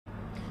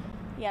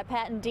Yeah,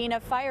 Pat and Dina,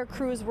 fire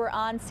crews were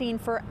on scene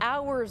for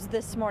hours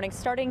this morning,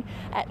 starting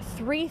at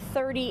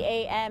 3:30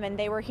 a.m. and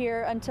they were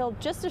here until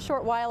just a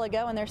short while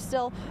ago, and there's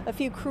still a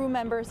few crew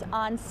members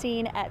on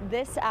scene at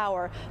this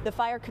hour. The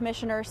fire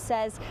commissioner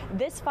says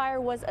this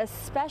fire was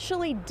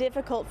especially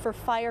difficult for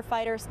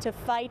firefighters to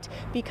fight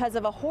because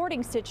of a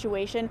hoarding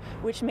situation,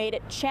 which made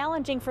it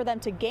challenging for them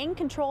to gain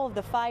control of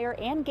the fire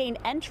and gain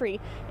entry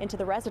into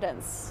the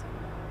residence.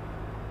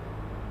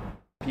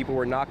 People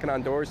were knocking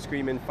on doors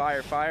screaming,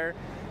 "Fire, fire!"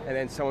 And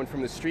then someone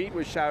from the street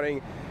was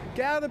shouting,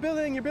 "Get out of the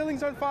building, your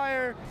building's on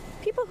fire."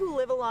 People who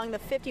live along the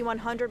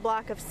 5100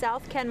 block of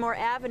South Kenmore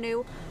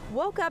Avenue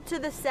woke up to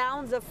the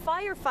sounds of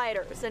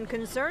firefighters and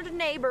concerned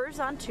neighbors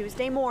on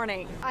Tuesday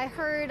morning. I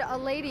heard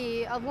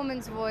a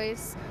woman's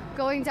voice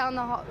going down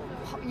the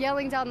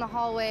yelling down the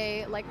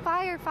hallway like,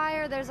 "Fire,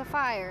 fire, there's a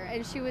fire."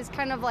 And she was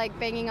kind of like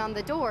banging on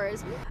the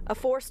doors. A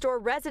four-store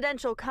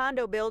residential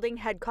condo building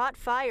had caught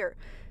fire,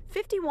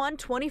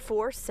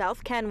 5124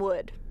 South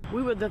Kenwood.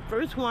 We were the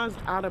first ones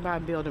out of our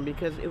building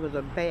because it was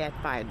a bad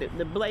fire.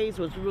 The blaze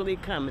was really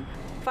coming.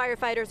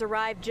 Firefighters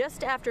arrived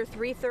just after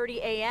 3:30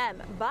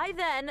 a.m. By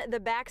then,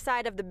 the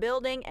backside of the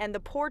building and the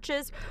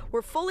porches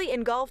were fully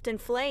engulfed in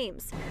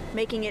flames,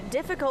 making it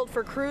difficult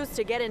for crews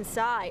to get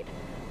inside.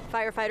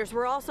 Firefighters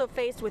were also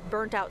faced with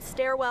burnt-out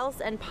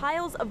stairwells and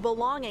piles of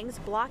belongings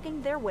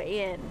blocking their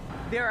way in.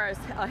 There is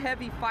a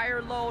heavy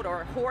fire load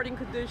or hoarding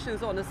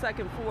conditions on the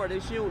second floor of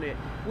this unit,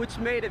 which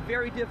made it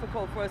very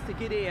difficult for us to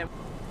get in.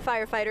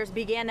 Firefighters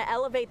began to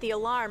elevate the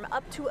alarm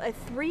up to a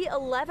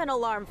 311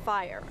 alarm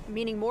fire,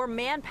 meaning more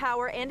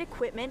manpower and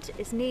equipment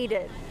is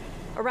needed.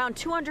 Around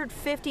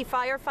 250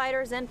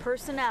 firefighters and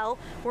personnel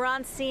were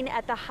on scene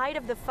at the height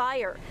of the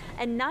fire,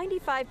 and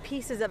 95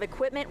 pieces of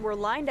equipment were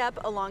lined up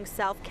along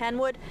South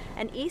Kenwood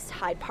and East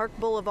Hyde Park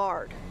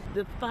Boulevard.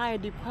 The fire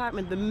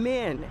department, the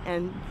men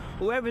and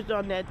whoever's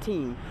on that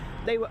team,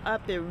 they were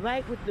up there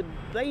right with the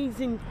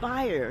blazing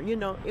fire. You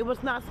know, it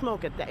was not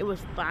smoke at that, it was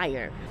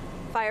fire.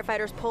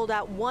 Firefighters pulled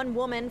out one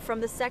woman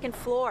from the second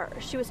floor.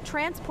 She was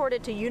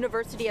transported to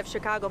University of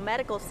Chicago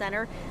Medical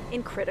Center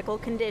in critical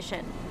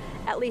condition.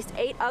 At least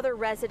 8 other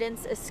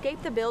residents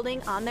escaped the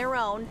building on their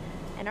own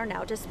and are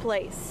now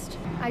displaced.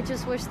 I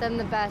just wish them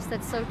the best.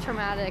 That's so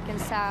traumatic and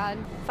sad.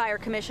 Fire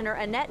Commissioner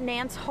Annette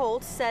Nance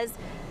Holt says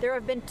there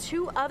have been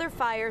 2 other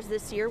fires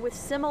this year with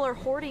similar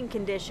hoarding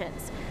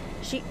conditions.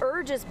 She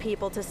urges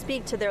people to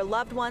speak to their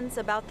loved ones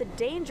about the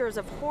dangers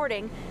of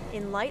hoarding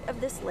in light of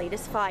this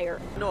latest fire.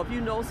 If you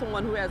know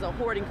someone who has a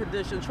hoarding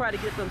condition, try to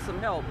get them some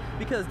help,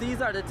 because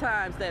these are the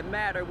times that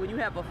matter when you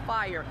have a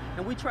fire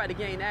and we try to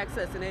gain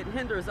access, and it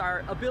hinders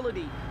our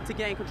ability to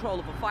gain control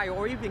of a fire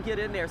or even get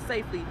in there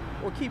safely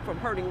or keep from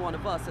hurting one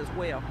of us as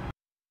well.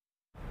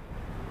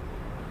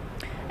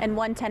 And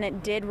one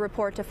tenant did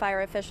report to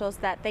fire officials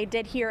that they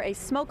did hear a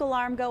smoke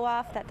alarm go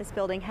off, that this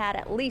building had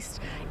at least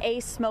a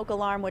smoke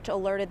alarm, which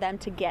alerted them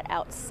to get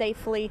out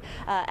safely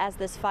as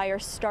this fire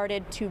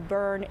started to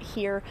burn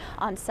here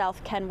on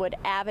South Kenwood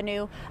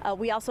Avenue.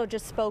 We also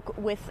just spoke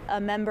with a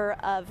member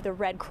of the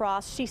Red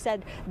Cross. She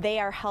said they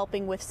are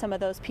helping with some of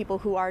those people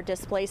who are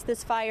displaced.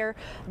 This fire,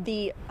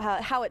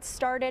 how it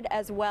started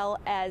as well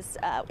as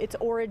its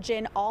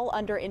origin, all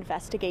under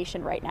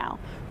investigation right now.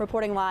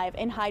 Reporting live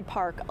in Hyde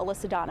Park,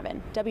 Alyssa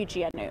Donovan,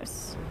 WGN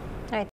News.